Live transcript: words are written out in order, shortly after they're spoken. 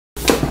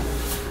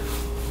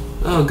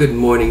Oh, good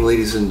morning,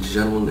 ladies and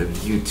gentlemen of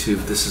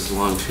YouTube. This is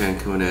longttran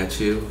coming at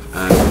you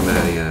from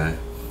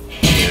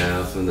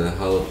the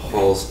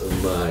halls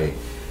of my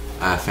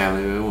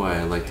family room where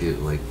I like to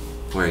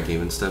where I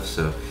game and stuff.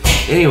 So,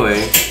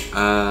 anyway,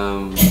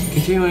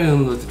 continuing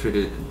on with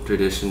the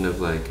tradition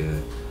of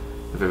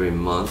of every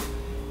month.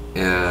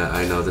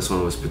 I know this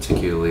one was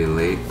particularly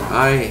late.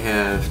 I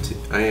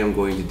am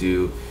going to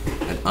do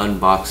an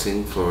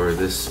unboxing for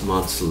this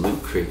month's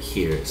Loot Crate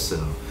here.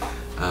 So.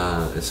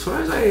 As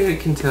far as I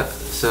can tell,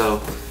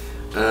 so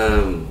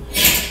I'm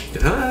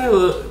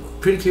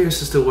pretty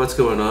curious as to what's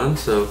going on.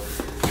 So,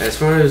 as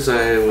far as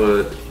I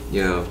would,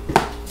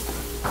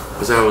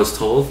 as I was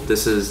told,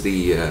 this is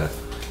the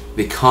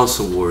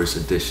Console Wars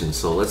edition.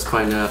 So let's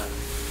find out.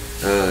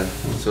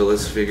 So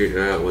let's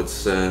figure out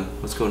what's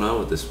going on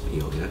with this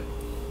deal.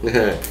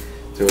 Yeah.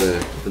 So I'm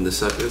gonna open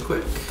this up real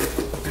quick.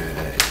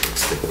 Alright,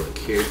 let's take a look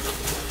here.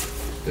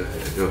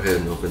 Go ahead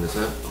and open this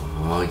up.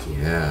 Oh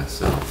yeah.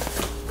 So.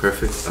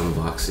 Perfect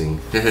unboxing.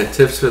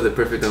 Tips for the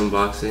perfect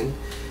unboxing.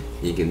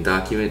 You can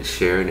document,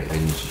 share, and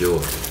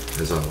enjoy,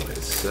 as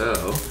always.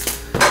 So,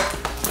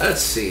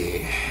 let's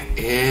see.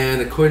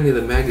 And according to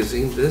the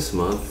magazine, this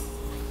month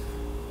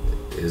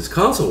is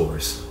Console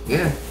Wars.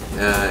 Yeah,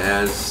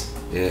 as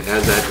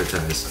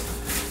advertised.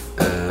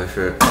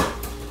 Sure.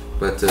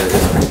 But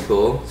it's pretty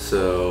cool.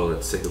 So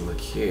let's take a look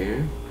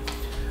here.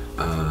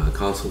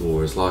 Console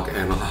Wars. Lock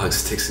analog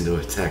sticks into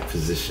attack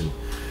position.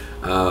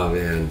 Oh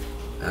man.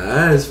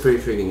 That is pretty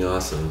freaking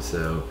awesome.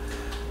 So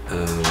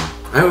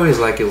I always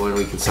like it when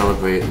we can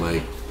celebrate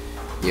the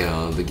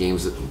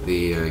games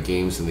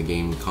and the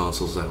game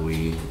consoles that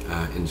we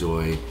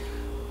enjoy,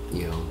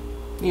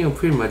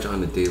 pretty much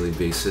on a daily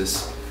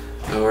basis,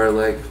 or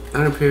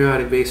on a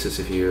periodic basis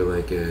if you're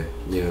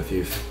if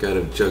you've got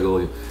to juggle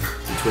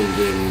between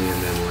gaming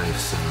and then life.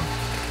 So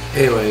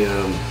anyway,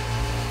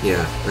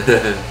 yeah.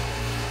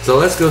 So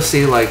let's go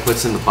see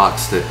what's in the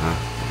box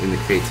in the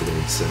crate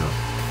today. So.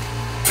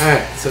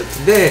 Alright,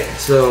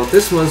 so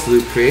this month's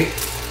Loot Crate,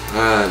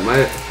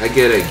 I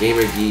get a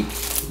Gamer Geek,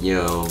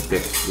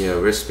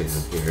 wristband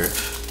here.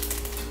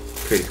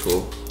 Pretty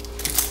cool.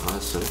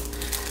 Awesome.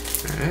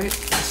 Alright,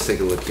 let's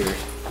take a look here.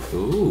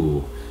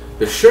 Ooh,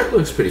 the shirt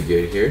looks pretty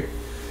good here.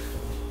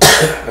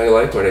 I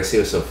like what I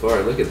see so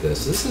far. Look at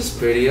this. This is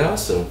pretty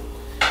awesome.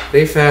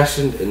 They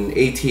fashioned an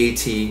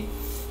AT-AT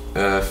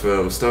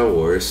from Star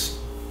Wars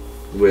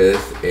with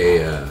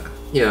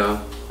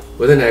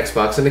with an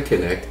Xbox and a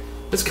Kinect.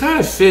 It's kind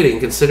of fitting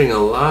considering a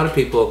lot of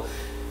people,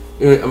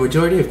 a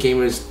majority of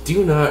gamers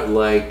do not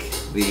like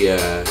the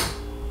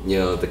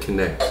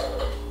Kinect,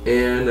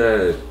 and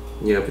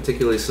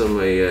particularly some of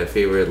my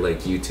favorite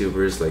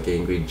YouTubers like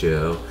Angry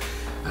Joe.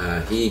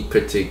 He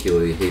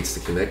particularly hates the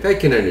Kinect. I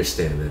can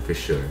understand that for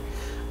sure.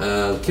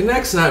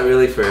 Kinect's not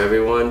really for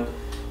everyone,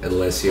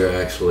 unless you're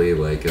actually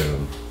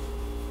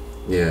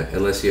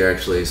unless you're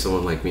actually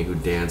someone like me who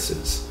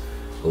dances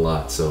a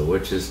lot. So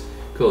which is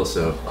cool.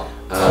 So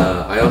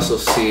I also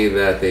see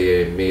that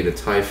they made a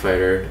TIE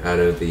fighter out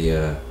of the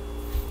out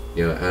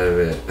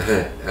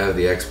of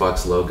the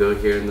Xbox logo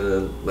here in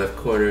the left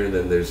corner, and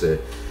then there's a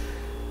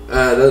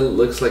that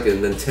looks like a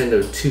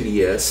Nintendo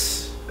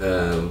 2DS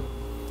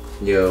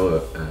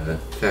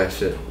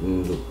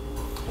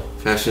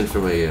fashion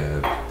from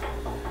a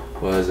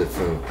what is it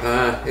from?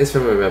 It's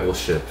from a Rebel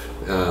ship,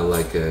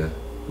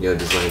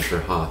 designed for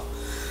Hoth.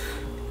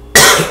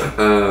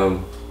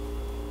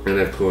 And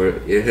of course,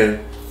 yeah.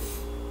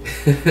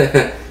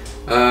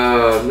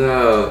 Oh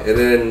no! And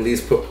then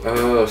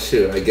oh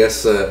shoot! I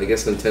guess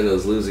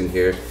Nintendo's losing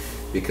here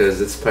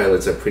because its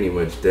pilots are pretty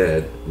much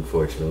dead.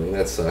 Unfortunately,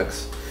 that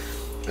sucks.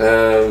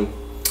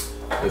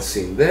 Let's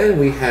see. Then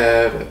we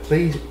have a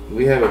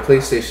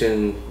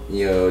PlayStation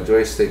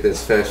joystick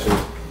that's fashioned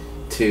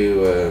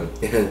to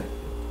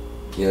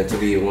to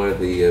be one of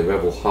the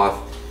Rebel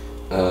Hoth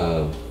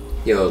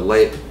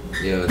light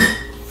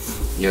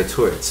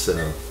turrets.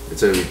 So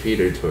it's a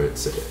repeater turret,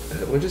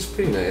 which is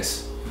pretty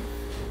nice.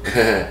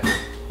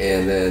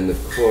 And then of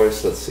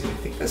course, let's see, I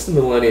think that's the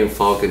Millennium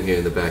Falcon here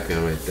in the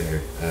background right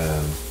there.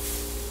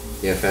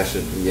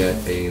 Fashioned from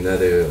yet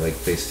another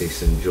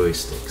PlayStation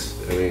joysticks.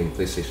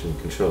 PlayStation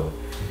controller.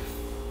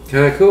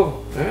 Kinda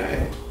cool.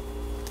 Alright.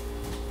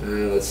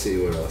 Let's see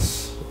what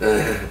else.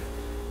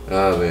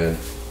 Oh man.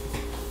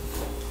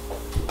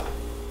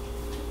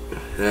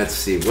 Let's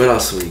see, what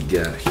else we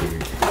got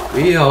here?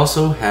 We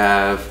also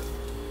have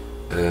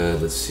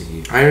let's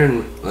see,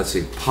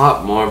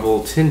 Pop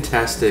Marvel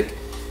Tintastic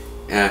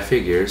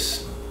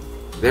figures.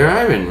 They're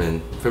Iron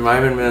Man from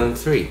Iron Man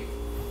 3.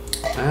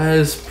 That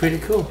is pretty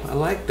cool. I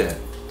like that.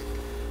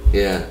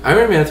 Yeah,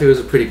 Iron Man 3 was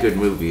a pretty good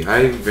movie.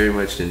 I very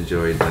much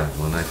enjoyed that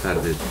one. I thought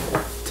it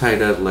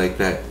tied up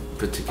that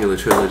particular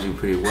trilogy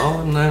pretty well,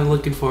 and I'm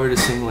looking forward to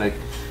seeing what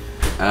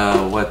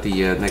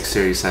the next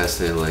series has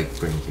to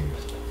bring here.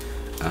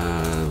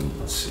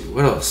 Let's see,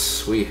 what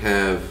else? We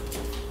have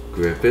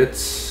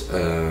Grippets.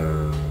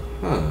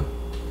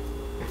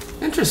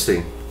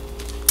 Interesting.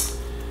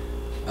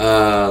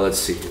 Let's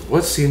see.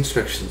 What's the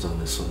instructions on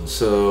this one?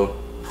 So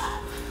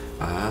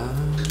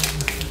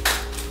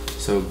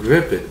So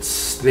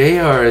grippets, they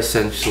are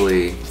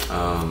essentially,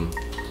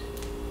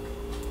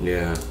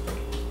 yeah.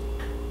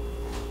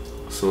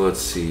 So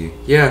let's see.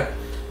 Yeah.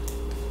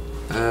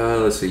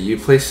 Let's see. You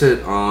place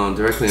it on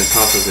directly on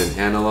top of an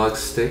analog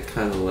stick,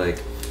 kind of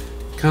like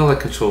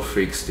Control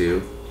Freaks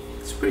do.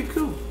 It's pretty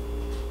cool.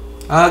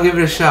 I'll give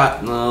it a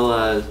shot, and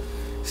I'll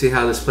see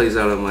how this plays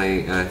out on my,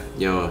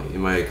 in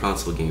my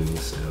console gaming.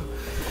 So,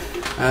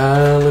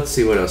 let's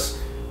see what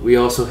else. We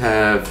also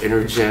have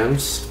Inner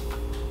Gems,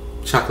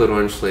 chocolate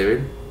orange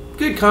flavored.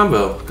 Good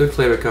combo. Good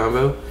flavor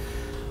combo.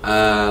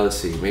 Let's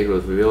see. Made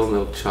with real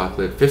milk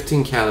chocolate,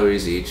 15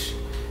 calories each.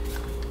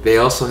 They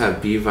also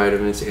have B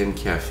vitamins and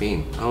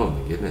caffeine. Oh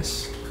my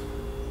goodness.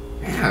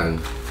 Man.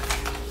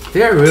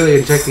 They're really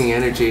injecting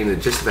energy into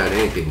just about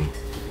anything.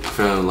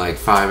 From like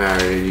 5-hour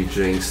energy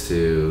drinks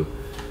to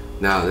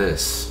now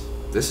this.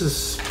 This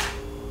is...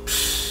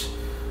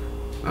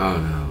 Oh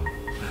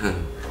no.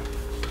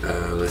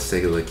 Let's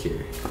take a look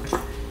here.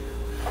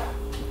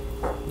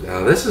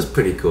 Now this is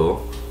pretty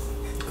cool.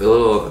 The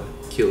little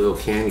cute little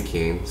candy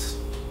canes.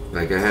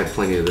 Like I had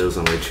plenty of those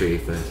on my tree,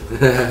 but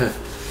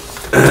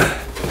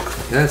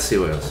let's see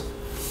what else.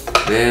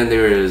 Then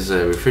there is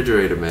a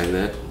refrigerator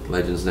magnet.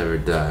 Legends never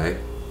die.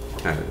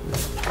 Kind of.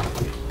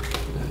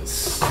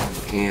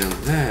 And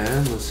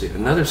then let's see,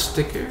 another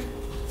sticker.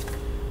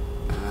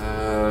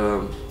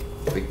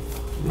 Like,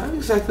 not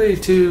exactly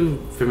too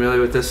familiar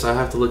with this. I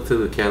have to look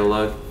through the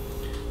catalog.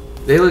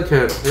 They look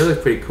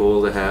pretty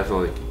cool to have,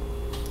 like,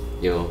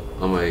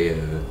 on my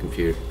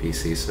computer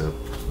PC. So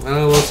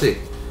we'll see.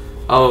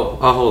 I'll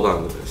hold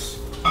on to this.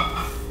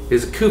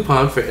 Here's a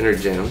coupon for Inner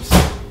Gems,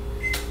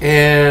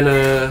 and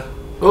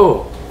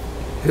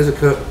here's a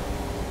code.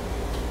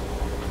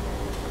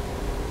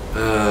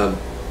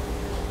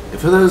 And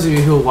for those of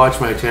you who watch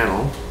my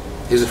channel,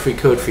 here's a free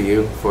code for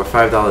you for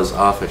 $5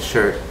 off a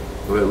shirt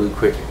over at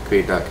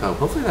LootCrate.com.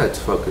 Hopefully that's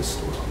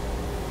focused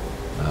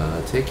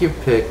well. Take your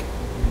pick.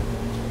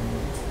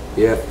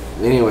 Yeah.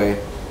 Anyway,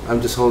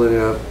 I'm just holding it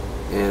up,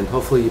 and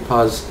hopefully you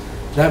pause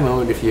that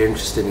moment if you're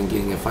interested in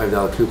getting a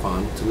 $5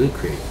 coupon to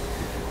LootCrate.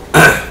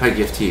 My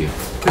gift to you.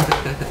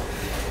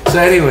 So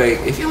anyway,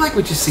 if you like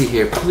what you see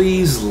here,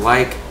 please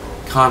like,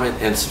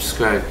 comment, and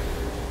subscribe.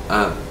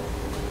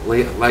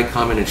 Like,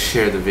 comment, and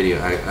share the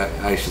video,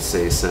 I should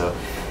say so.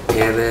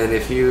 And then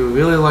if you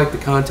really like the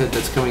content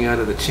that's coming out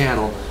of the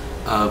channel,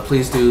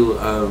 please do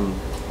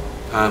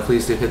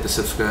hit the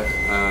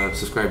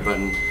subscribe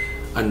button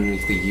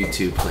underneath the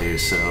YouTube player.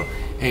 So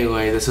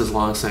anyway, this is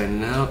Long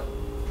signing out.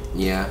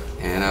 Yeah,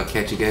 and I'll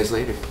catch you guys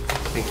later.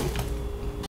 Thank you.